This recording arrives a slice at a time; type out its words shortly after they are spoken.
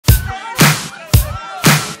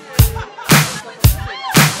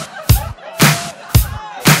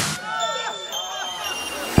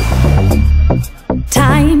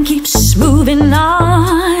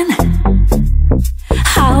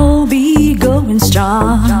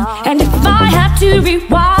dawn. And if I had to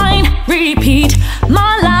rewind, repeat,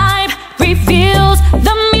 my life reveals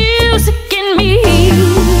the music in me.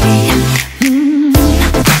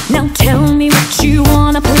 Now tell me what you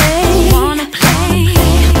wanna play.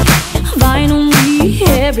 Vinyl me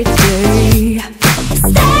every day.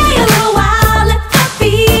 Stay a little while, let the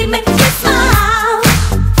beat make you smile.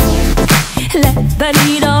 Let the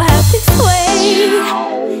needle have its way.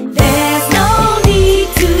 There's no need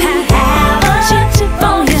to have a chip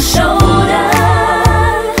on your shoulder.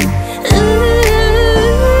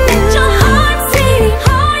 Let your heart say,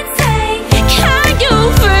 can you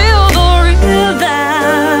feel the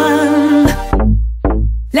rhythm?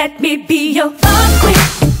 Let me be your earthquake,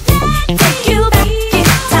 take you back in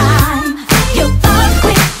time. Your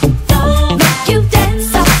earthquake, make you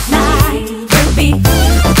dance all night. We'll be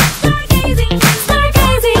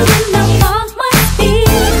stargazing in the funk must be.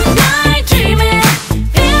 Night dreaming,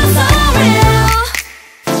 feels so real.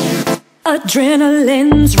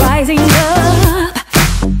 Adrenaline's rising up,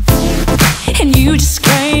 and you just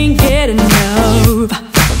can't get enough.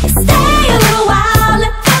 Stay a little while,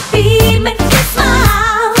 let the beat make you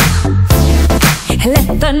smile. Let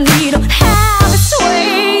the needle have